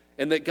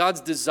 and that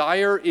God's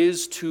desire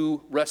is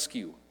to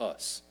rescue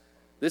us.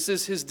 This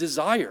is His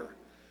desire.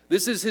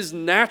 This is His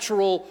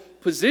natural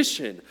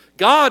position.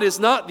 God is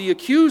not the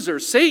accuser.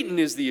 Satan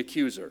is the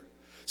accuser.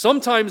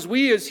 Sometimes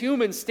we as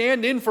humans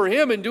stand in for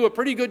him and do a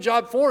pretty good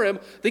job for him,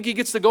 think he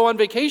gets to go on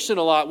vacation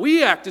a lot.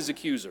 We act as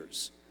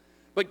accusers.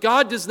 But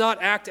God does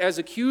not act as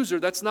accuser.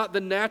 That's not the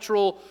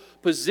natural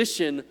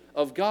position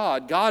of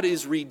God. God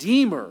is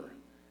Redeemer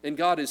and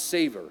God is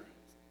Savior.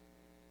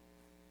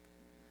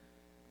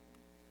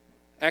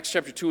 Acts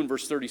chapter 2 and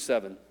verse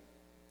 37,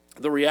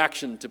 the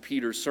reaction to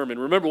Peter's sermon.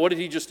 Remember, what did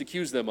he just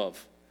accuse them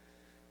of?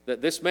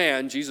 That this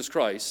man, Jesus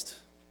Christ,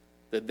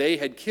 that they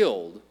had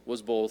killed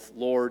was both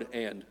Lord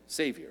and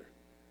Savior.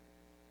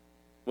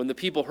 When the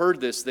people heard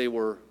this, they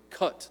were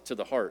cut to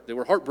the heart. They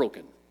were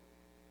heartbroken.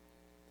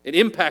 It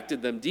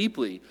impacted them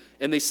deeply.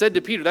 And they said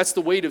to Peter, that's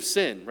the weight of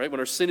sin, right? When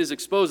our sin is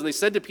exposed. And they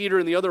said to Peter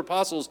and the other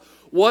apostles,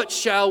 what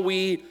shall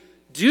we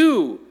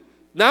do?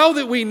 Now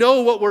that we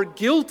know what we're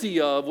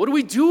guilty of, what do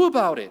we do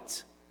about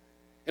it?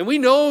 And we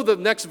know the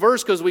next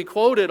verse because we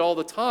quote it all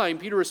the time.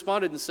 Peter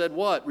responded and said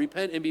what?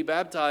 Repent and be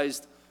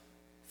baptized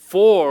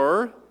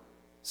for,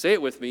 say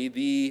it with me,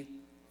 the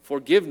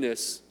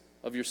forgiveness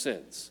of your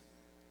sins.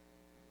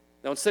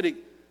 Now instead of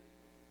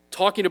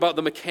talking about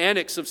the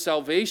mechanics of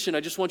salvation,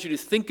 I just want you to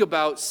think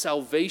about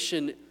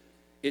salvation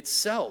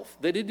itself.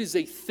 That it is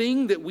a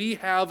thing that we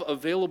have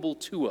available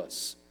to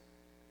us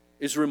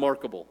is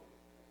remarkable.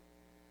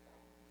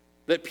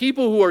 That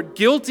people who are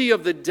guilty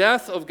of the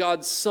death of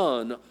God's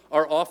Son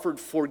are offered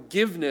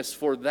forgiveness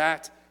for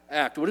that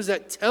act. What does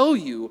that tell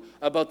you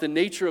about the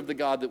nature of the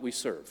God that we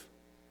serve?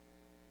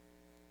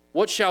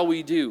 What shall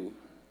we do?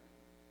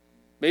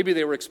 Maybe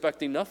they were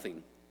expecting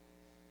nothing.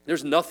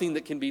 There's nothing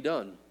that can be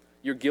done.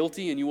 You're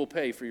guilty and you will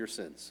pay for your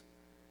sins.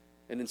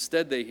 And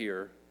instead they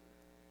hear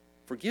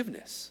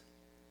forgiveness.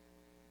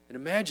 And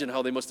imagine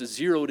how they must have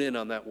zeroed in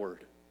on that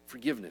word,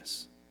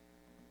 forgiveness.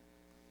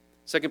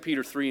 2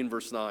 Peter 3 and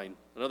verse 9,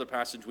 another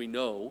passage we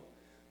know,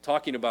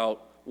 talking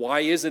about why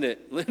isn't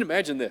it?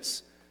 Imagine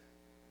this.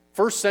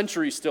 First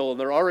century still, and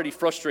they're already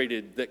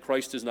frustrated that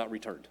Christ has not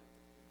returned.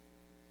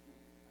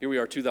 Here we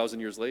are 2,000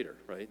 years later,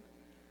 right?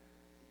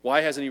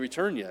 Why hasn't he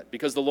returned yet?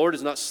 Because the Lord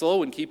is not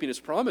slow in keeping his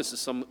promises.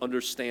 Some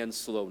understand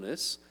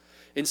slowness.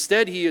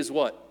 Instead, he is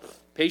what?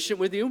 Patient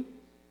with you,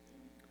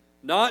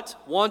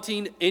 not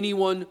wanting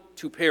anyone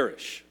to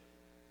perish,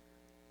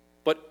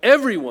 but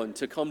everyone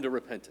to come to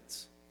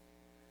repentance.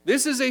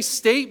 This is a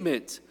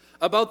statement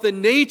about the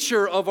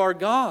nature of our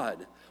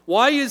God.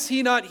 Why is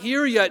he not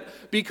here yet?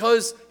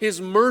 Because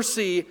his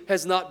mercy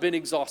has not been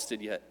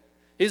exhausted yet.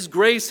 His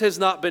grace has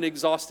not been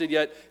exhausted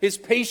yet. His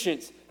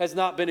patience has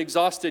not been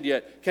exhausted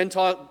yet. Ken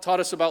taught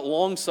us about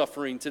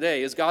long-suffering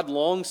today. Is God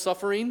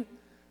long-suffering?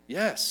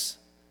 Yes.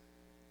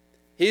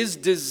 His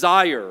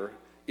desire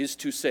is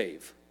to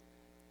save,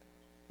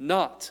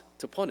 not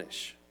to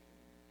punish.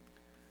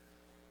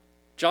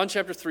 John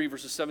chapter 3,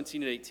 verses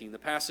 17 and 18, the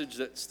passage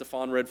that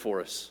Stefan read for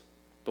us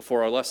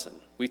before our lesson.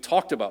 We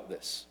talked about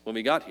this when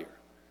we got here.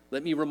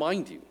 Let me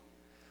remind you.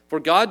 For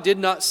God did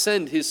not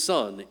send his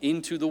Son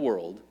into the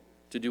world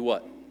to do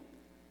what?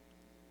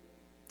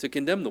 To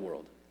condemn the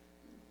world.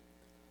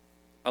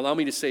 Allow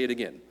me to say it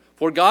again.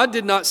 For God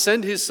did not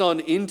send his Son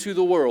into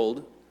the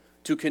world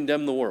to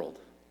condemn the world.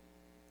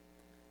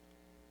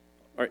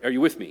 Are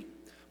you with me?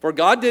 For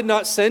God did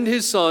not send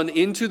his Son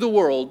into the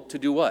world to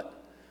do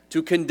what?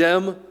 To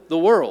condemn the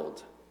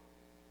world,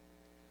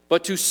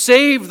 but to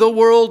save the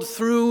world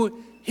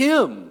through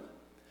him.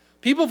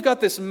 People have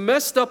got this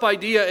messed up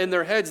idea in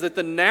their heads that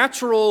the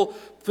natural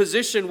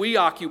position we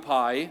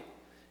occupy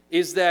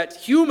is that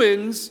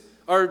humans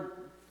are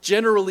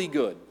generally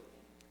good.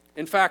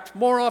 In fact,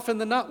 more often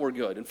than not, we're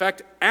good. In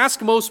fact,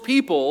 ask most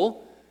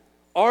people,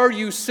 are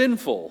you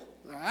sinful?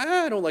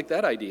 I don't like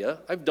that idea.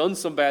 I've done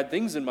some bad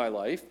things in my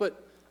life,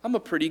 but I'm a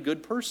pretty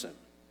good person.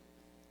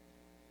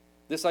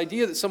 This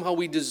idea that somehow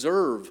we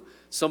deserve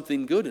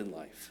something good in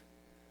life.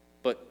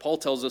 But Paul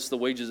tells us the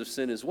wages of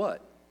sin is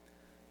what?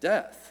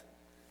 Death.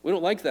 We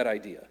don't like that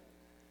idea.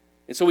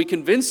 And so we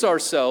convince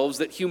ourselves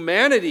that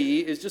humanity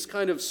is just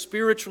kind of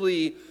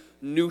spiritually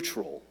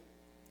neutral.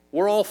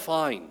 We're all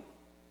fine.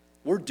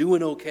 We're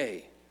doing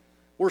okay.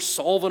 We're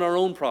solving our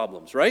own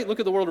problems, right? Look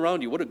at the world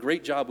around you. What a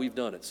great job we've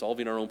done at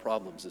solving our own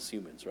problems as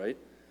humans, right?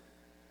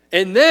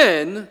 And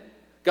then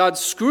God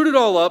screwed it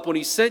all up when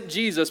he sent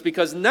Jesus,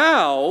 because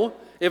now,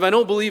 if I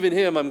don't believe in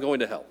him, I'm going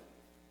to hell.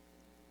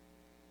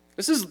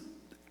 This is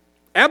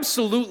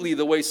absolutely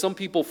the way some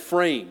people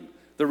frame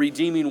the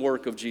redeeming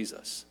work of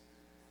Jesus.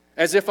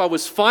 As if I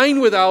was fine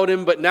without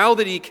him, but now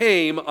that he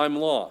came, I'm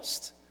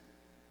lost.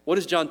 What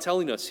is John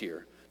telling us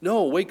here?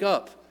 No, wake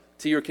up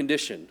to your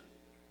condition.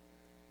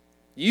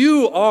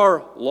 You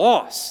are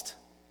lost.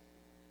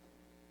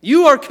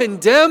 You are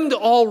condemned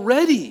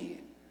already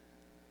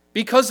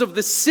because of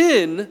the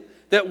sin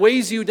that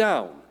weighs you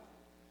down.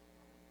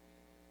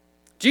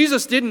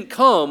 Jesus didn't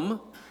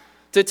come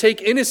to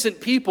take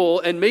innocent people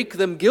and make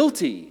them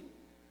guilty.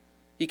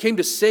 He came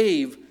to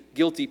save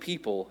guilty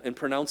people and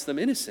pronounce them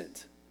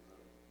innocent.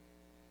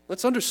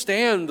 Let's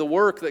understand the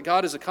work that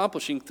God is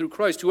accomplishing through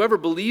Christ. Whoever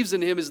believes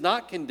in him is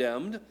not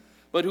condemned,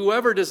 but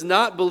whoever does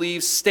not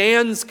believe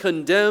stands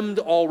condemned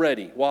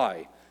already.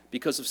 Why?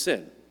 Because of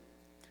sin.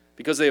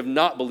 Because they have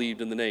not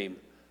believed in the name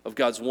of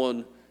God's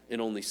one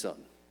and only Son.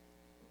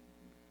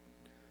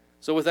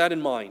 So with that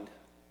in mind,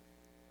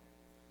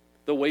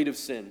 the weight of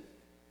sin,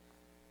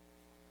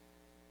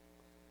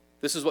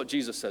 this is what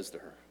Jesus says to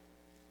her.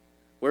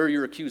 Where are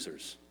your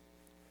accusers?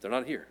 They're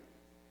not here.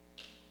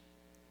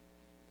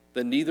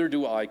 Then neither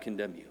do I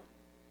condemn you.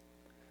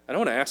 And I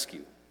want to ask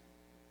you,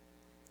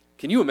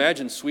 Can you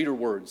imagine sweeter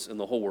words in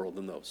the whole world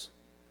than those?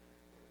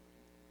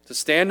 To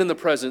stand in the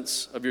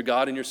presence of your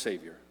God and your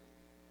Savior,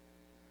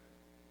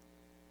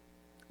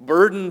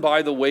 burdened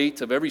by the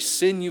weight of every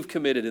sin you've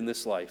committed in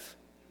this life,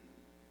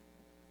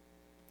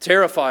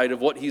 terrified of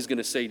what He's going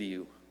to say to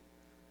you,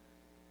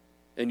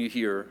 and you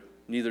hear,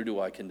 "Neither do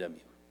I condemn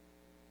you."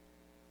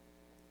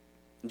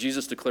 And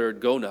Jesus declared,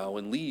 "Go now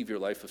and leave your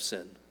life of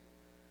sin."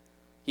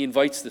 He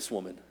invites this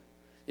woman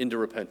into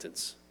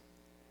repentance,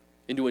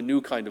 into a new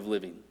kind of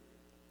living,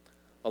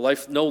 a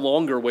life no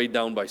longer weighed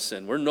down by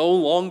sin. We're no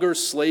longer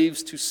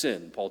slaves to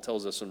sin, Paul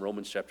tells us in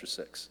Romans chapter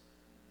 6.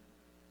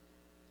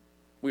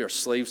 We are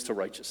slaves to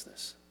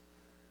righteousness.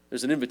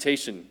 There's an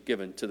invitation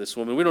given to this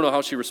woman. We don't know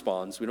how she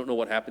responds. We don't know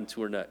what happened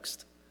to her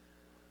next.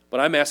 But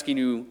I'm asking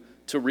you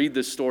to read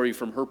this story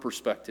from her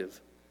perspective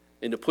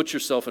and to put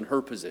yourself in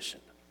her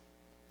position.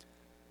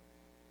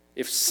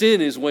 If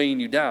sin is weighing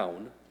you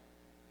down,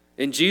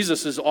 and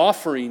Jesus is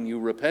offering you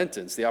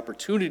repentance, the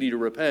opportunity to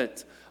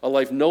repent, a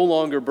life no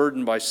longer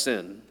burdened by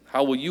sin,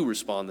 how will you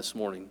respond this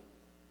morning?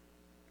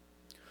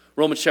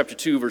 Romans chapter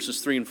 2,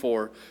 verses 3 and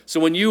 4. So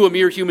when you, a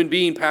mere human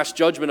being, pass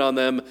judgment on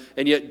them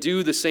and yet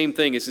do the same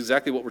thing, it's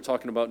exactly what we're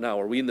talking about now.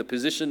 Are we in the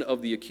position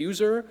of the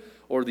accuser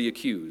or the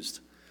accused?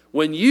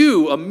 When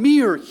you, a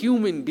mere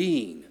human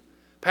being,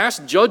 pass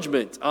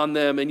judgment on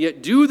them and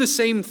yet do the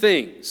same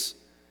things,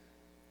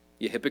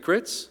 you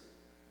hypocrites,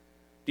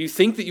 do you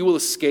think that you will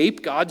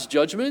escape God's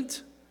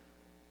judgment?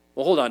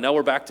 Well, hold on. Now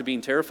we're back to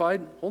being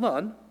terrified. Hold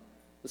on.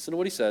 Listen to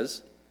what he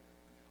says.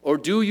 Or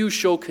do you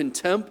show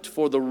contempt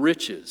for the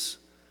riches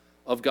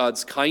of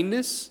God's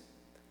kindness,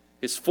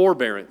 His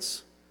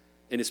forbearance,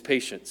 and His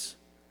patience,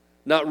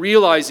 not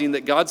realizing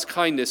that God's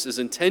kindness is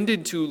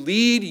intended to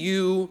lead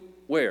you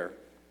where?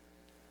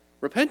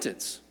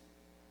 Repentance.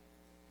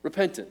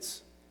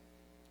 Repentance.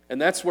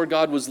 And that's where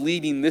God was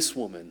leading this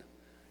woman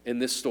in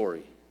this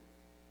story.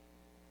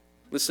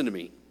 Listen to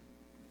me.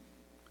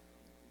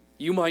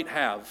 You might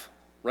have,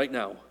 right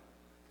now,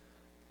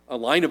 a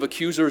line of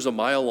accusers a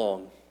mile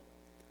long.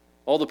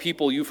 All the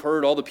people you've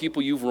hurt, all the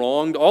people you've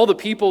wronged, all the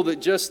people that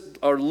just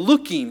are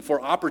looking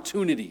for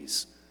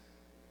opportunities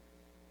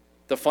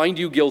to find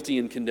you guilty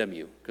and condemn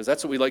you, because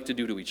that's what we like to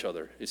do to each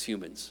other as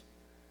humans.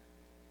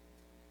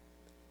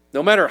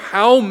 No matter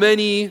how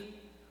many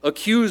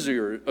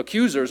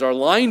accusers are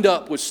lined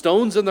up with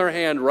stones in their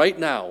hand right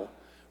now,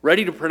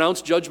 ready to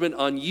pronounce judgment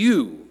on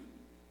you,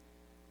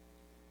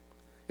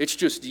 it's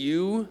just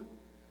you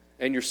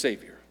and your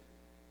Savior.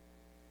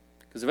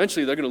 Because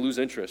eventually they're going to lose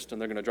interest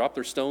and they're going to drop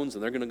their stones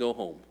and they're going to go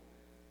home.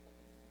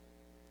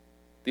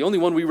 The only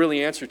one we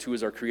really answer to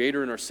is our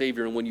Creator and our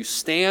Savior. And when you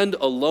stand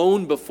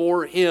alone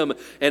before Him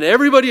and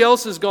everybody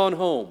else has gone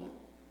home,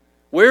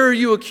 where are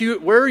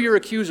your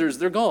accusers?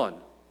 They're gone.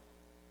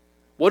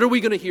 What are we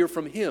going to hear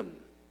from Him?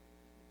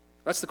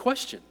 That's the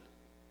question.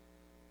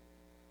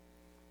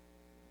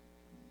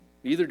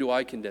 Neither do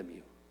I condemn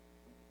you.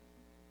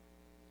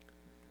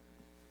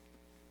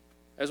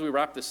 As we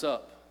wrap this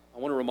up, I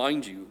want to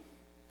remind you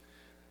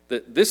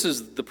that this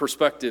is the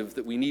perspective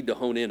that we need to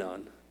hone in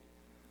on.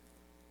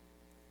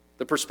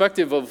 The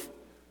perspective of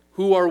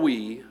who are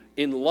we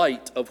in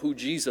light of who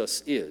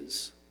Jesus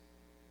is.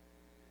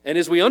 And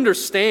as we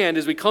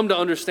come to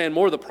understand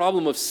more the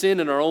problem of sin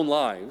in our own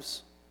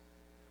lives,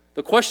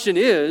 the question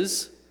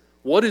is,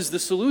 what is the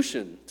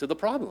solution to the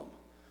problem?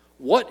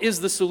 What is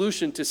the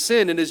solution to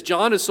sin? And as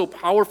John is so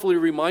powerfully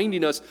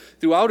reminding us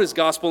throughout his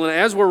gospel, and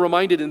as we're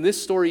reminded in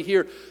this story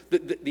here,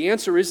 the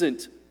answer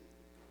isn't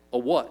a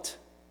what.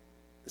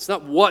 It's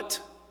not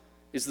what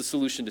is the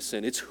solution to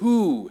sin. It's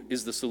who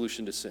is the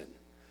solution to sin.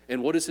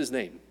 And what is His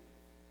name?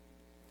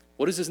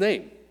 What is His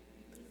name?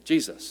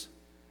 Jesus.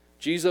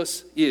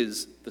 Jesus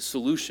is the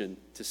solution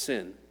to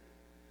sin.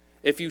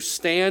 If you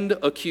stand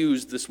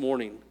accused this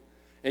morning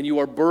and you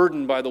are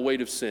burdened by the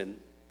weight of sin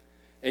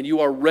and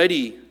you are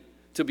ready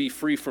to be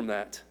free from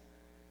that,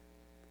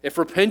 if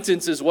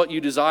repentance is what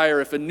you desire,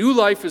 if a new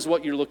life is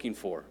what you're looking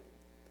for,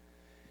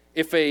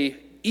 if a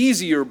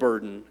easier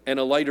burden and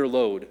a lighter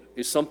load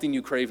is something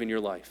you crave in your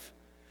life,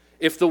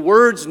 if the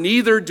words,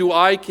 "Neither do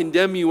I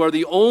condemn you," are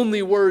the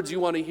only words you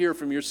want to hear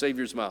from your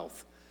Savior's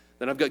mouth,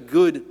 then I've got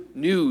good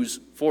news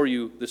for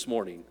you this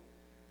morning.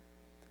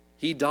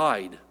 He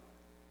died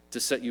to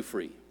set you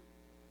free.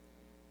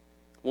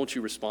 Won't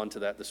you respond to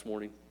that this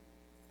morning?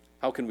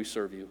 How can we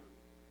serve you?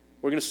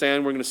 We're going to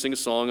stand, we're going to sing a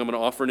song. I'm going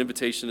to offer an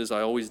invitation as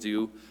I always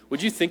do.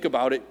 Would you think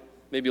about it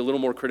maybe a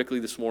little more critically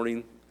this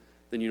morning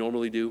than you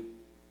normally do?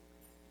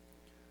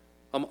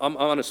 I'm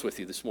honest with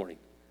you this morning.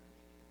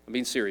 I'm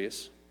being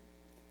serious.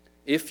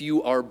 If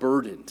you are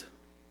burdened,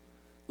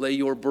 lay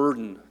your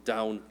burden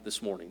down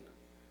this morning.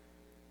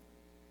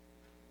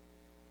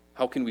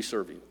 How can we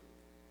serve you?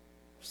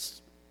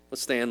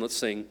 Let's stand, let's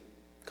sing.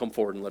 Come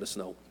forward and let us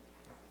know.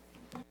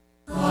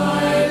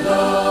 I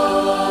love